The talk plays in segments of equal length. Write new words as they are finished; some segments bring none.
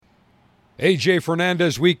AJ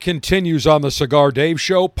Fernandez Week continues on the Cigar Dave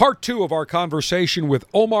Show, part 2 of our conversation with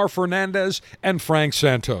Omar Fernandez and Frank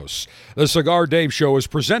Santos. The Cigar Dave Show is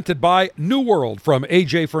presented by New World from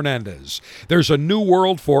AJ Fernandez. There's a New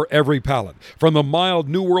World for every palate, from the mild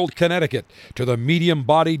New World Connecticut to the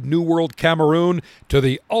medium-bodied New World Cameroon to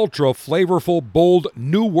the ultra-flavorful, bold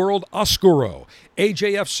New World Oscuro.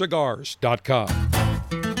 AJFcigars.com.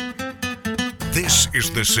 This is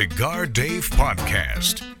the Cigar Dave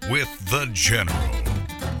Podcast with The General.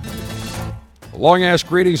 Long-ass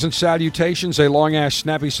greetings and salutations, a long-ass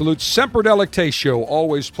snappy salute. Semper Delectatio,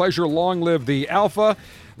 always pleasure, long live the Alpha.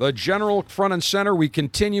 The General front and center. We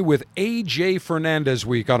continue with AJ Fernandez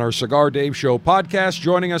Week on our Cigar Dave Show podcast.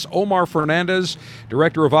 Joining us, Omar Fernandez,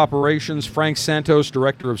 Director of Operations, Frank Santos,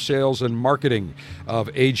 Director of Sales and Marketing of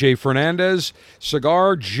AJ Fernandez.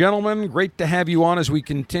 Cigar gentlemen, great to have you on as we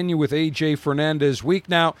continue with AJ Fernandez Week.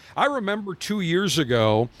 Now, I remember 2 years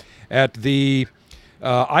ago at the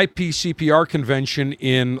IPCPR convention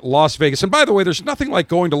in Las Vegas. And by the way, there's nothing like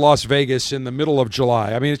going to Las Vegas in the middle of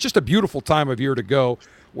July. I mean, it's just a beautiful time of year to go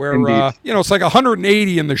where, it's like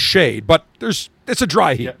 180 in the shade, but it's a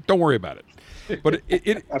dry heat. Yeah. Don't worry about it. But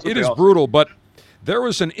it is brutal. But there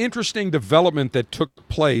was an interesting development that took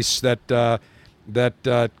place that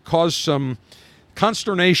caused some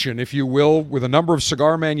consternation, if you will, with a number of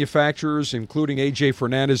cigar manufacturers, including AJ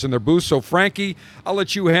Fernandez in their booth. So, Frankie, I'll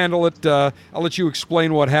let you handle it. I'll let you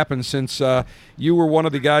explain what happened, since you were one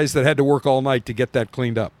of the guys that had to work all night to get that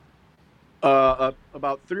cleaned up.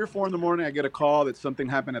 About 3 or 4 in the morning, I get a call that something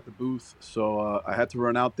happened at the booth. So I had to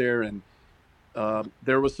run out there, and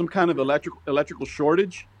there was some kind of electrical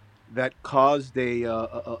shortage that caused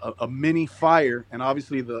a mini fire, and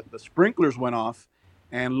obviously the sprinklers went off.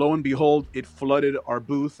 And lo and behold, it flooded our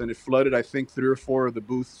booth, and it flooded, I think, 3 or 4 of the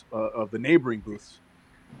booths of the neighboring booths.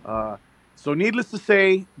 So, needless to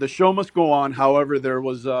say, the show must go on. However, there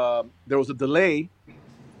was a delay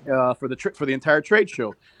for the entire trade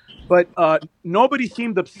show, but nobody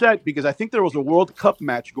seemed upset because I think there was a World Cup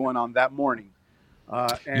match going on that morning.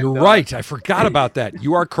 You're right. I forgot about that.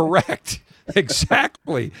 You are correct.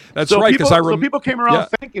 Exactly. That's right. So people came around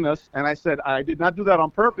thanking us, and I said, I did not do that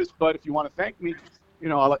on purpose, but if you want to thank me,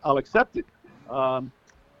 I'll accept it.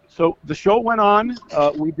 So the show went on.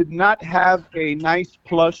 We did not have a nice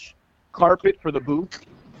plush carpet for the booth.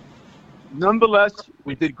 Nonetheless,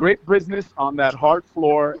 we did great business on that hard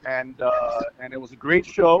floor, and it was a great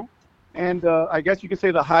show. And I guess you could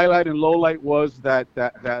say the highlight and low light was that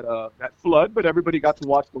flood, but everybody got to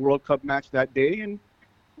watch the World Cup match that day, and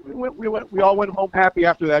we all went home happy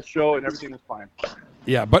after that show, and everything was fine.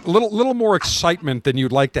 Yeah, but little more excitement than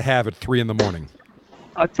you'd like to have at 3 in the morning.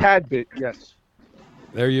 A tad bit, yes.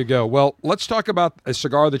 There you go. Well, let's talk about a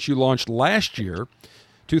cigar that you launched last year,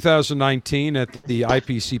 2019, at the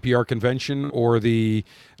IPCPR convention, or the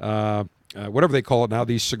whatever they call it now,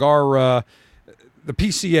 the cigar, the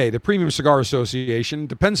PCA, the Premium Cigar Association.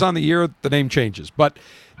 Depends on the year, the name changes. But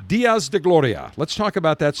Dias de Gloria. Let's talk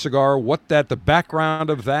about that cigar, the background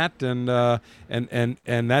of that, and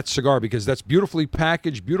that cigar, because that's beautifully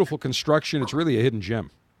packaged, beautiful construction. It's really a hidden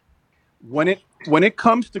gem. When it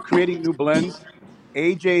comes to creating new blends,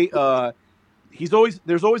 AJ,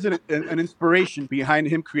 there's always an inspiration behind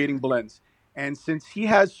him creating blends. And since he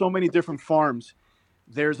has so many different farms,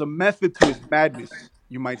 there's a method to his madness,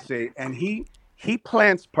 you might say. And he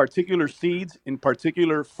plants particular seeds in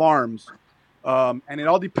particular farms, and it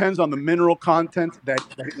all depends on the mineral content that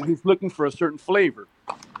when he's looking for a certain flavor.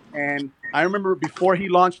 And I remember before he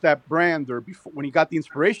launched that brand, or before when he got the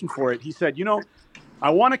inspiration for it, he said, I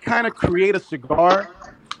want to kind of create a cigar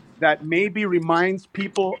that maybe reminds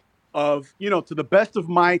people of, to the best of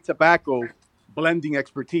my tobacco blending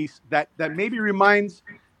expertise, that maybe reminds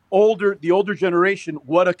the older generation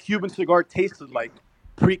what a Cuban cigar tasted like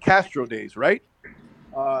pre-Castro days, right?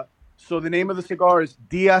 So the name of the cigar is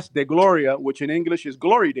Dias de Gloria, which in English is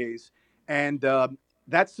Glory Days. And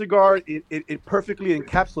that cigar, it perfectly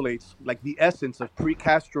encapsulates like the essence of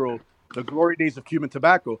pre-Castro, the glory days of Cuban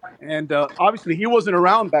tobacco. And obviously he wasn't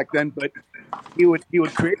around back then, but he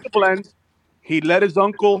would create the blends. He'd let his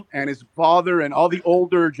uncle and his father and all the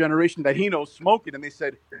older generation that he knows smoke it, and they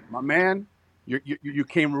said, "My man, you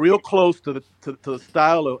came real close to the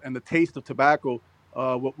style and the taste of tobacco,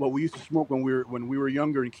 what we used to smoke when we were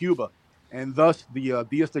younger in Cuba," and thus the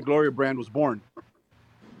Dias de Gloria brand was born.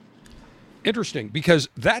 Interesting, because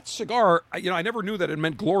that cigar, I never knew that it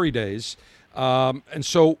meant glory days. And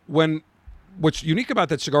so what's unique about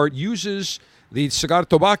that cigar, it uses the cigar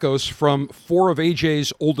tobaccos from 4 of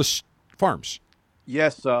AJ's oldest farms.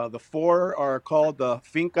 Yes, the 4 are called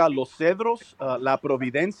Finca Los Cedros, La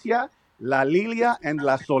Providencia, La Lilia and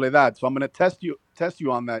La Soledad. So I'm going to test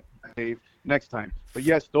you on that, Dave, next time. But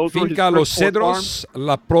yes, those were his Finca Los first four Cedros, farms.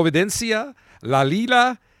 La Providencia, La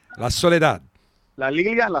Lila, La Soledad. La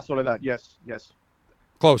Lilia and La Soledad. Yes, yes.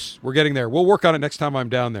 Close. We're getting there. We'll work on it next time I'm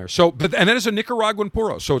down there. So, and that is a Nicaraguan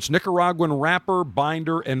puro. So it's Nicaraguan wrapper,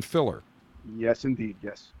 binder, and filler. Yes, indeed.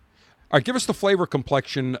 Yes. All right, give us the flavor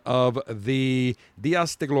complexion of the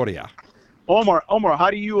Dias de Gloria. Omar, how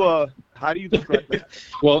do you describe that?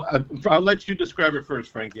 Well, I'll let you describe it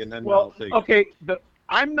first, Frankie, and then I'll take it. Okay.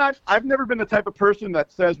 I've never been the type of person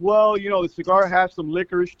that says, well, the cigar has some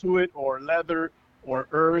licorice to it, or leather, or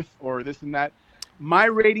earth, or this and that. My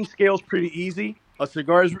rating scale is pretty easy. A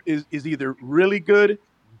cigar is either really good,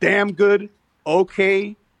 damn good,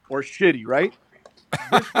 okay, or shitty, right?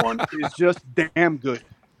 This one is just damn good.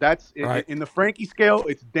 That's right. In the Frankie scale,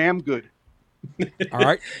 it's damn good. All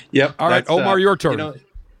right. Yep. All right, Omar, your turn.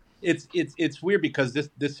 It's weird because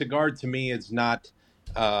this cigar to me is not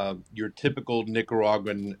your typical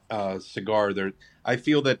Nicaraguan cigar. I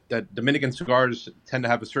feel that Dominican cigars tend to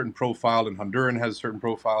have a certain profile, and Honduran has a certain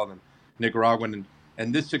profile, and Nicaraguan,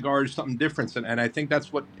 and this cigar is something different. And I think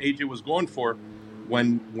that's what AJ was going for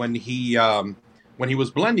when he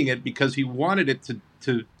was blending it, because he wanted it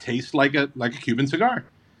to taste like a Cuban cigar.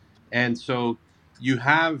 And so you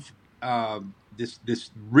have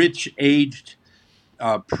this rich aged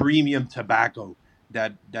premium tobacco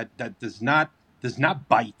that does not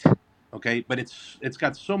bite, okay, but it's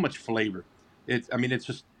got so much flavor. It's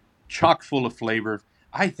just chock full of flavor.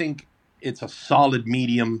 I think it's a solid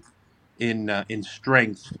medium in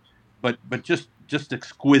strength, but just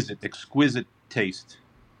exquisite taste.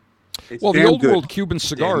 Well, the old world Cuban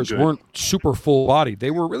cigars weren't super full bodied. They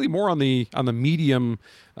were really more on the medium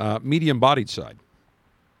bodied side.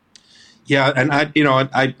 Yeah, and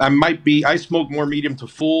I might be. I smoke more medium to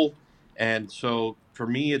full, and so for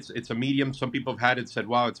me, it's a medium. Some people have had it, said,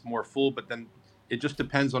 "Wow, it's more full," but then it just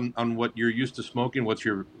depends on what you're used to smoking, what's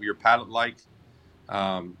your palate like,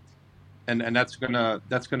 and that's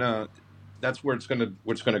where it's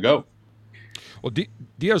gonna go. Well,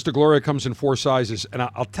 Dias de Gloria comes in 4 sizes, and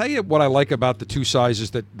I'll tell you what I like about the 2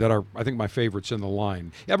 sizes that are, I think, my favorites in the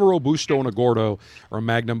line. You have a Robusto and a Gordo or a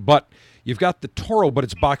Magnum, but you've got the Toro, but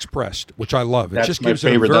it's box pressed, which I love. That's just my gives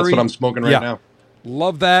favorite. It a very, that's what I'm smoking right now.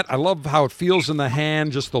 Love that. I love how it feels in the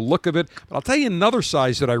hand, just the look of it. But I'll tell you another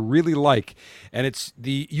size that I really like, and it's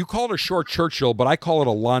you call it a short Churchill, but I call it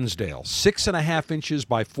a Lonsdale. 6.5 inches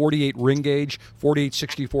by 48 ring gauge,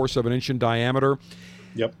 48/64 of an inch in diameter.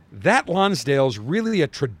 Yep. That Lonsdale is really a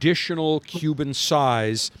traditional Cuban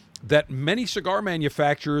size that many cigar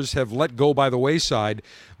manufacturers have let go by the wayside,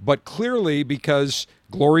 but clearly because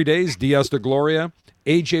Glory Days, Dias de Gloria,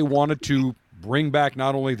 AJ wanted to bring back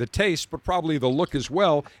not only the taste, but probably the look as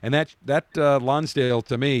well, and that Lonsdale,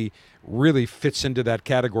 to me, really fits into that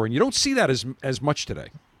category, and you don't see that as much today.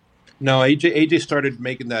 No, AJ started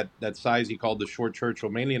making that size he called the short Churchill,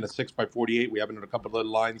 mainly in a 6x48. We have it in a couple of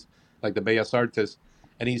little lines, like the Bellas Artes.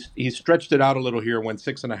 And he's stretched it out a little here, went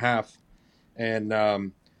 6.5, and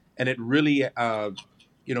it really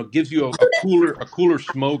gives you a cooler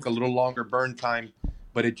smoke, a little longer burn time,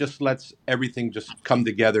 but it just lets everything just come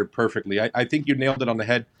together perfectly. I think you nailed it on the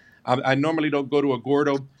head. I normally don't go to a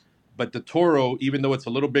Gordo, but the Toro, even though it's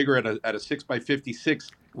a little bigger at a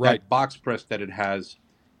 6x56, right, that box press that it has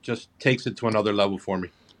just takes it to another level for me.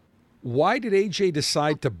 Why did AJ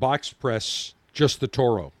decide to box press just the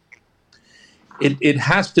Toro? It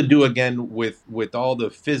has to do again with all the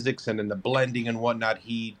physics and then the blending and whatnot.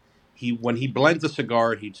 He when he blends a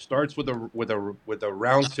cigar, he starts with a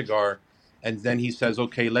round cigar, and then he says,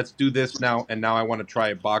 "Okay, let's do this now." And now I want to try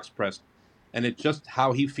a box press, and it's just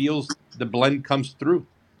how he feels the blend comes through.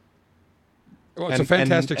 Well, it's a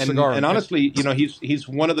fantastic cigar, and honestly, he's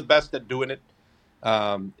one of the best at doing it.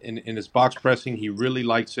 In his box pressing, he really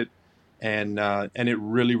likes it. And it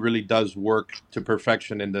really, really does work to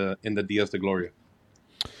perfection in the Dias de Gloria.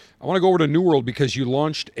 I want to go over to New World because you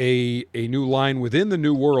launched a new line within the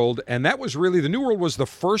New World, and that was really, the New World was the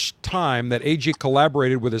first time that AJ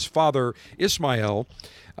collaborated with his father, Ismael,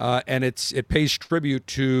 and it pays tribute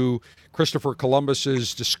to Christopher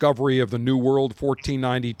Columbus's discovery of the New World,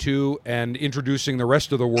 1492, and introducing the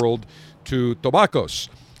rest of the world to tobaccos.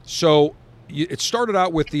 So it started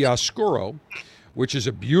out with the Oscuro, which is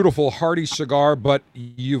a beautiful, hearty cigar, but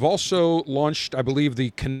you've also launched, I believe, the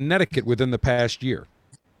Connecticut within the past year.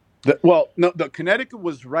 The Connecticut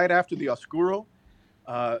was right after the Oscuro.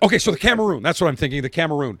 Okay, so the Cameroon, that's what I'm thinking, the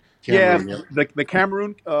Cameroon. The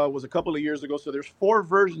Cameroon was a couple of years ago, so there's 4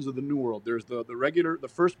 versions of the New World. There's the regular, the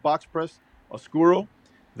first box press Oscuro.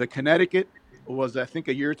 The Connecticut was, I think,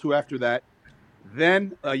 a year or 2 after that.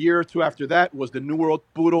 Then a year or two after that was the New World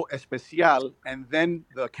Puro Especial, and then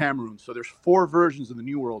the Cameroon. So there's 4 versions of the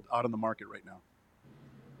New World out on the market right now.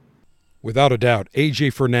 Without a doubt,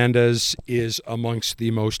 A.J. Fernandez is amongst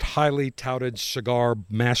the most highly touted cigar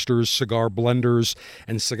masters, cigar blenders,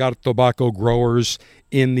 and cigar tobacco growers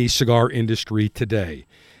in the cigar industry today.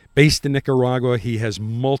 Based in Nicaragua, he has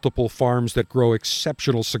multiple farms that grow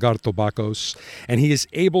exceptional cigar tobaccos, and he is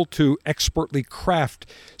able to expertly craft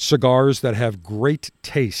cigars that have great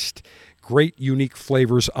taste, great unique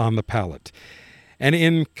flavors on the palate. And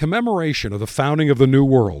in commemoration of the founding of the New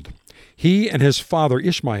World, he and his father,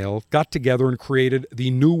 Ishmael, got together and created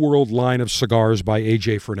the New World line of cigars by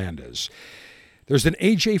A.J. Fernandez. There's an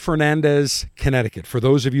A.J. Fernandez Connecticut for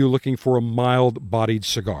those of you looking for a mild-bodied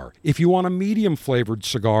cigar. If you want a medium-flavored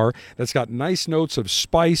cigar that's got nice notes of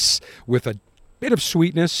spice with a bit of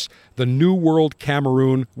sweetness, the New World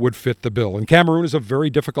Cameroon would fit the bill. And Cameroon is a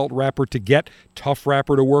very difficult wrapper to get, tough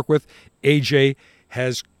wrapper to work with. A.J.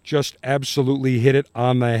 has just absolutely hit it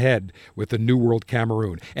on the head with the New World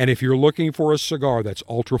Cameroon. And if you're looking for a cigar that's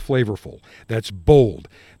ultra flavorful, that's bold,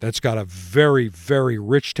 that's got a very, very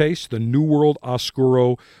rich taste, the New World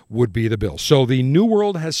Oscuro would be the bill. So the New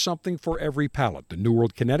World has something for every palate. The New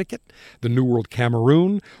World Connecticut, the New World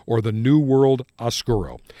Cameroon, or the New World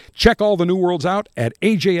Oscuro. Check all the New Worlds out at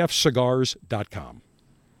ajfcigars.com.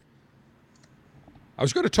 I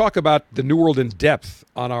was going to talk about the New World in depth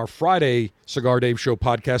on our Friday Cigar Dave Show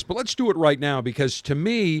podcast, but let's do it right now because to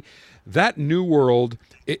me, that New World,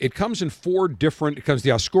 it comes in 4 different, it comes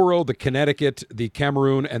the Oscuro, the Connecticut, the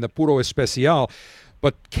Cameroon, and the Puro Especial.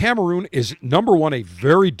 But Cameroon is, number 1, a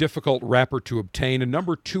very difficult wrapper to obtain, and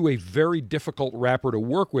number 2, a very difficult wrapper to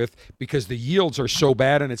work with because the yields are so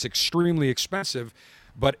bad and it's extremely expensive.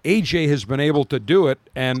 But AJ has been able to do it,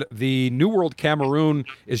 and the New World Cameroon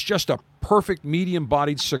is just a perfect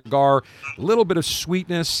medium-bodied cigar. A little bit of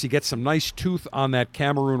sweetness. You get some nice tooth on that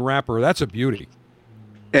Cameroon wrapper. That's a beauty.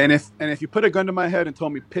 And if you put a gun to my head and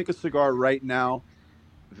told me pick a cigar right now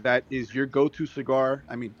that is your go-to cigar,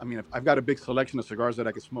 I mean, I've got a big selection of cigars that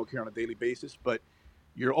I can smoke here on a daily basis, but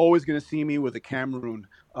you're always going to see me with a Cameroon,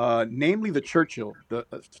 namely the Churchill.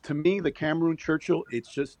 To me, the Cameroon Churchill,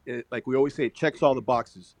 it's just like we always say, it checks all the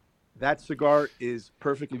boxes. That cigar is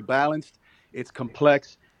perfectly balanced. It's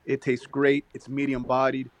complex. It tastes great. It's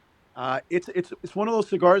medium-bodied. It's one of those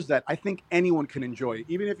cigars that I think anyone can enjoy.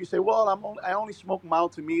 Even if you say, well, I only smoke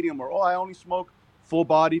mild to medium, or I only smoke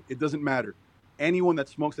full-bodied. It doesn't matter. Anyone that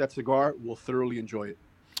smokes that cigar will thoroughly enjoy it.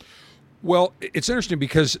 Well, it's interesting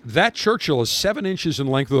because that Churchill is 7 inches in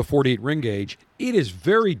length with a 48 ring gauge. It is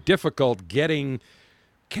very difficult getting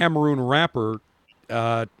Cameroon wrapper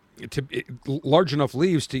large enough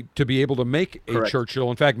leaves to be able to make a Correct.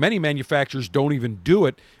 Churchill. In fact, many manufacturers don't even do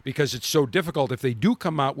it because it's so difficult. If they do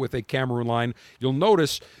come out with a Cameroon line, you'll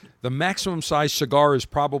notice the maximum size cigar is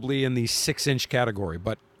probably in the 6-inch category,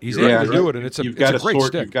 but he's able to do it, and it's a great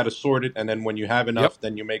stick. You've got to sort it, and then when you have enough,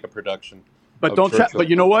 then you make a production. But but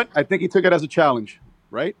you know what? I think he took it as a challenge,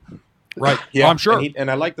 right? Right. Yeah, I'm sure.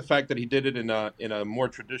 And I like the fact that he did it in a more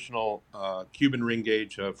traditional Cuban ring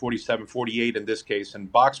gauge, 47, 48 in this case,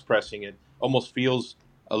 and box pressing it almost feels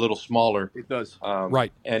a little smaller. It does.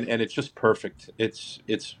 Right. And it's just perfect.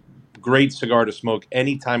 It's great cigar to smoke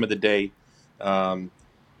any time of the day. A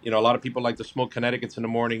lot of people like to smoke Connecticut's in the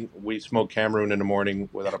morning. We smoke Cameroon in the morning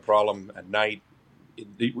without a problem. At night,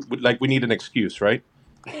 we need an excuse, right?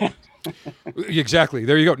 Exactly.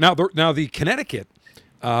 There you go. Now the Connecticut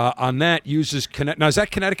on that uses now is that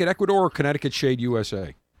Connecticut Ecuador or Connecticut Shade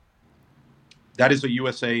USA? That is a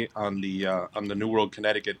USA on the New World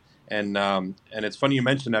Connecticut, and it's funny you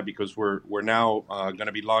mentioned that because we're now going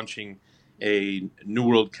to be launching a New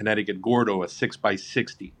World Connecticut Gordo, a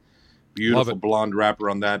 6x60, beautiful blonde wrapper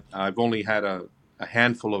on that. I've only had a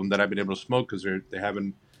handful of them that I've been able to smoke because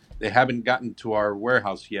they haven't gotten to our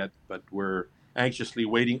warehouse yet, but we're anxiously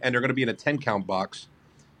waiting, and they're going to be in a 10-count box,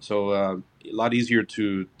 so a lot easier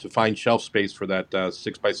to find shelf space for that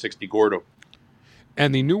 6x60 Gordo.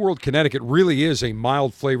 And the New World Connecticut really is a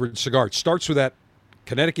mild-flavored cigar. It starts with that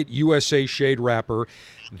Connecticut USA shade wrapper.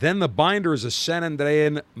 Then the binder is a San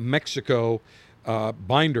Andrean Mexico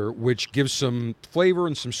binder, which gives some flavor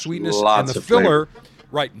and some sweetness. Lots and the of filler, flavor.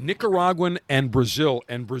 right, Nicaraguan and Brazil.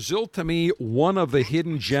 And Brazil, to me, one of the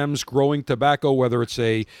hidden gems growing tobacco, whether it's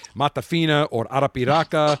a Matafina or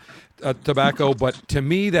Arapiraca tobacco. But to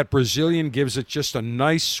me, that Brazilian gives it just a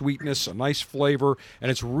nice sweetness, a nice flavor,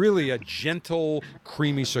 and it's really a gentle,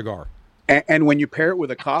 creamy cigar. And when you pair it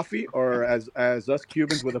with a coffee, or as us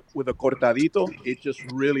Cubans with a cortadito, it just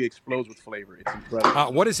really explodes with flavor. It's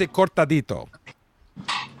incredible. What is a cortadito?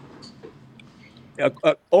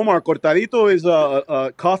 Omar, cortadito is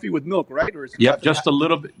coffee with milk, right? Or is it Yep, cafe? just a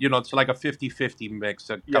little bit. It's like a 50-50 mix.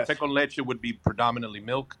 Yes. Café con leche would be predominantly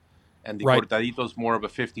milk, and the Right. cortadito is more of a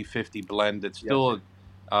 50-50 blend. It's still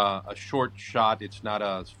a short shot. It's not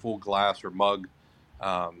a full glass or mug,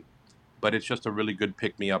 but it's just a really good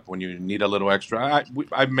pick-me-up when you need a little extra.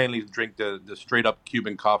 I mainly drink the straight-up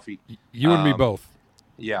Cuban coffee. You and me both.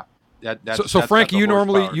 Yeah. So That's Frank, got the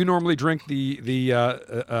horsepower. you normally drink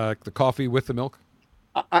the coffee with the milk?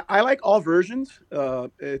 I like all versions.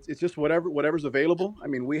 It's just whatever's available. I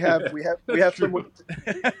mean, we have someone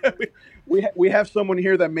we have someone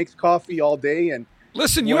here that makes coffee all day. And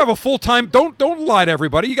Listen, you have a full-time. Don't lie to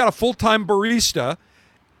everybody. You got a full-time barista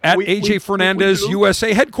at AJ Fernandez we do.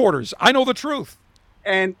 USA headquarters. I know the truth.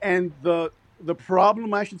 And the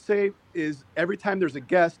problem, I should say, is every time there's a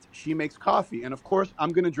guest, she makes coffee, and of course, I'm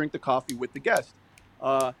going to drink the coffee with the guest.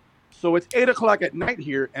 So it's 8:00 at night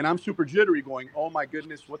here, and I'm super jittery, going, "Oh my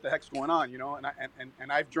goodness, what the heck's going on?"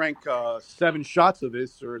 And I've drank 7 shots of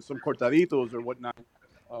this or some cortaditos or whatnot,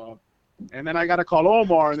 and then I got to call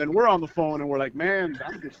Omar, and then we're on the phone, and we're like, "Man,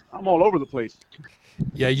 I'm all over the place."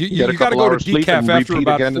 Yeah, you Get a got to couple go to hours sleep decaf and after repeat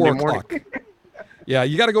about again in 4 the morning. o'clock. Yeah,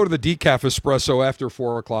 you got to go to the decaf espresso after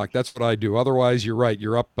 4 o'clock. That's what I do. Otherwise, you're right.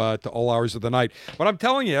 You're up to all hours of the night. But I'm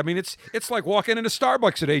telling you, I mean, it's like walking into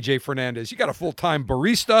Starbucks at AJ Fernandez. You got a full-time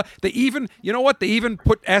barista. They even, you know what? They even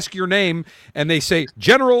ask your name and they say,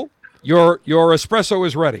 "General, your espresso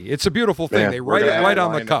is ready." It's a beautiful thing. Man, they we're write it gonna right have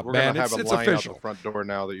on a the line- cup, we're man. gonna have It's a line official. out the front door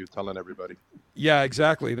now that you're telling everybody. Yeah,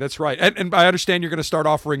 exactly. That's right. And I understand you're going to start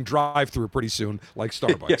offering drive-through pretty soon, like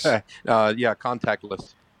Starbucks. Yeah,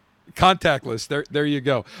 contactless. Contactless. There you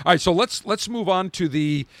go. All right, so let's move on to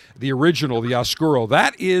the original, the Oscuro.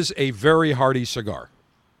 That is a very hearty cigar.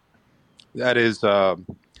 That is a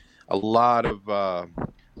lot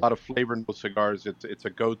of flavor in those cigars. It's a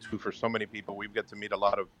go-to for so many people. We get to meet a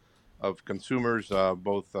lot of consumers,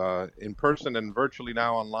 both in person and virtually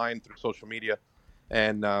now online through social media,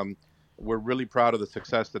 and we're really proud of the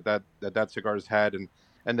success that cigar has had,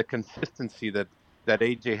 and the consistency that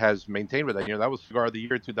AJ has maintained with that. That was Cigar of the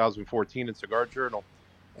Year 2014 in Cigar Journal,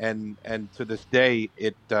 and to this day,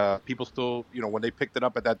 it people still, when they picked it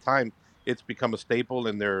up at that time, it's become a staple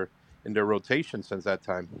in their rotation since that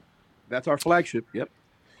time. That's our flagship. Yep.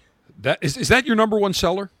 That is that your number one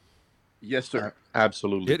seller? Yes, sir.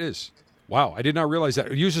 Absolutely. It is. Wow, I did not realize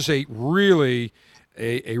that. It uses a really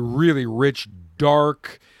rich,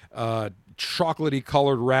 dark, chocolatey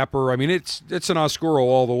colored wrapper. I mean, it's an Oscuro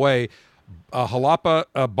all the way. A jalapa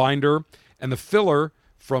binder and the filler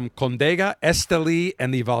from Condega, Esteli,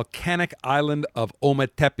 and the volcanic island of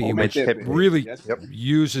Ometepe, which Ometepe. really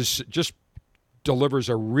Yes. just delivers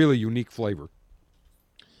a really unique flavor.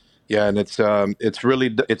 Yeah, and it's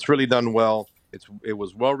really done well. It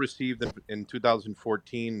was well received in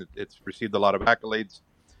 2014. It's received a lot of accolades,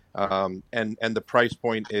 and the price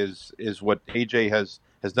point is what AJ has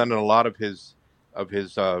done in a lot of his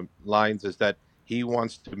lines, is that he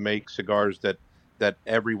wants to make cigars that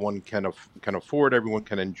everyone can afford, everyone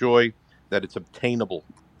can enjoy, that it's obtainable,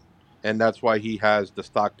 and that's why he has the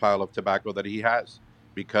stockpile of tobacco that he has,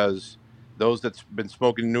 because those that's been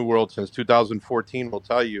smoking New World since 2014 will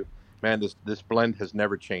tell you, man, this blend has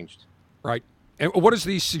never changed. Right. And what is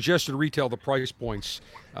the suggested retail, the price points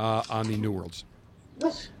on the New Worlds?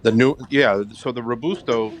 So the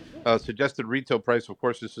Robusto suggested retail price, of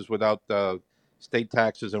course, this is without state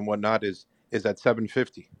taxes and whatnot, is at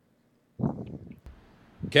 $750.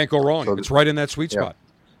 Can't go wrong. So it's right in that sweet spot.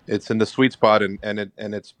 It's in the sweet spot, and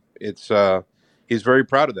it's he's very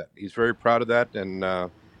proud of that. He's very proud of that, and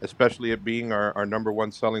especially it being our number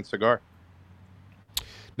one selling cigar.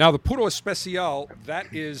 Now, the Puro Especial,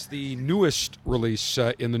 that is the newest release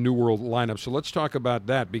in the New World lineup. So let's talk about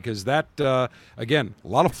that, because that, again, a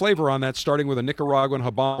lot of flavor on that, starting with a Nicaraguan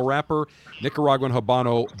Habano wrapper, Nicaraguan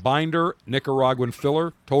Habano binder, Nicaraguan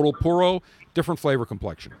filler, total Puro, different flavor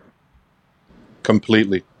complexion.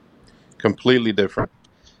 Completely different.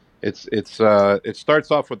 It starts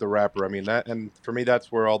off with the wrapper. I mean, that, and for me,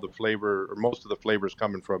 that's where all the flavor, or most of the flavor, is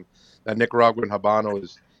coming from. That Nicaraguan Habano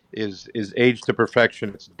is aged to perfection.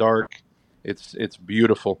 It's dark, it's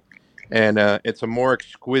beautiful, and it's a more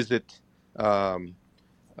exquisite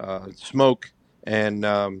smoke, and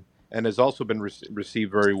has also been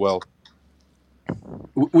received very well.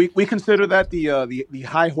 We consider that the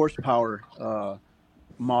high horsepower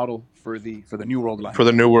model for the New World line. For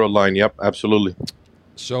the New World line, yep, absolutely.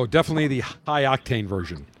 So definitely the high octane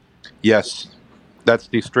version. Yes, that's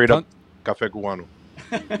the straight up Café Cubano.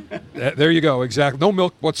 There you go. Exactly. No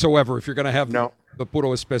milk whatsoever if you're going to have No. the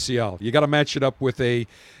Puro Especial. You got to match it up with a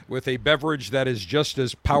beverage that is just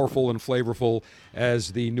as powerful and flavorful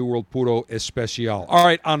as the New World Puro Especial. All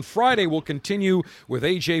right, on Friday we'll continue with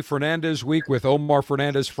AJ Fernandez week with Omar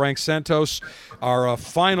Fernandez, Frank Santos, our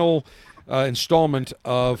final installment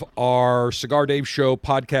of our Cigar Dave Show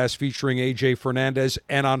podcast featuring AJ Fernandez.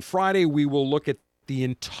 And on Friday we will look at the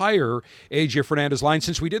entire AJ Fernandez line.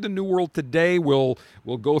 Since we did the New World today, we'll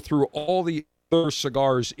go through all the other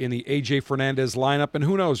cigars in the AJ Fernandez lineup, and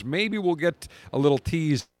who knows, maybe we'll get a little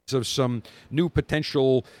tease of some new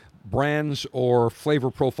potential brands or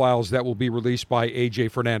flavor profiles that will be released by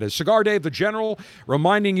AJ Fernandez. Cigar Dave, the General,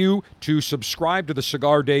 reminding you to subscribe to the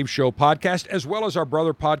Cigar Dave Show podcast, as well as our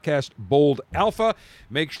brother podcast, Bold Alpha.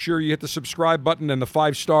 Make sure you hit the subscribe button and the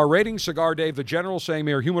 5-star rating. Cigar Dave, the General, saying,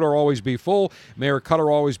 may your humidor always be full, may your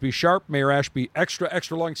cutter always be sharp, may your ash be extra,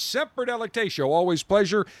 extra long. Semper Delectatio, always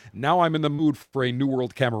pleasure. Now I'm in the mood for a New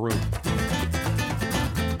World Cameroon.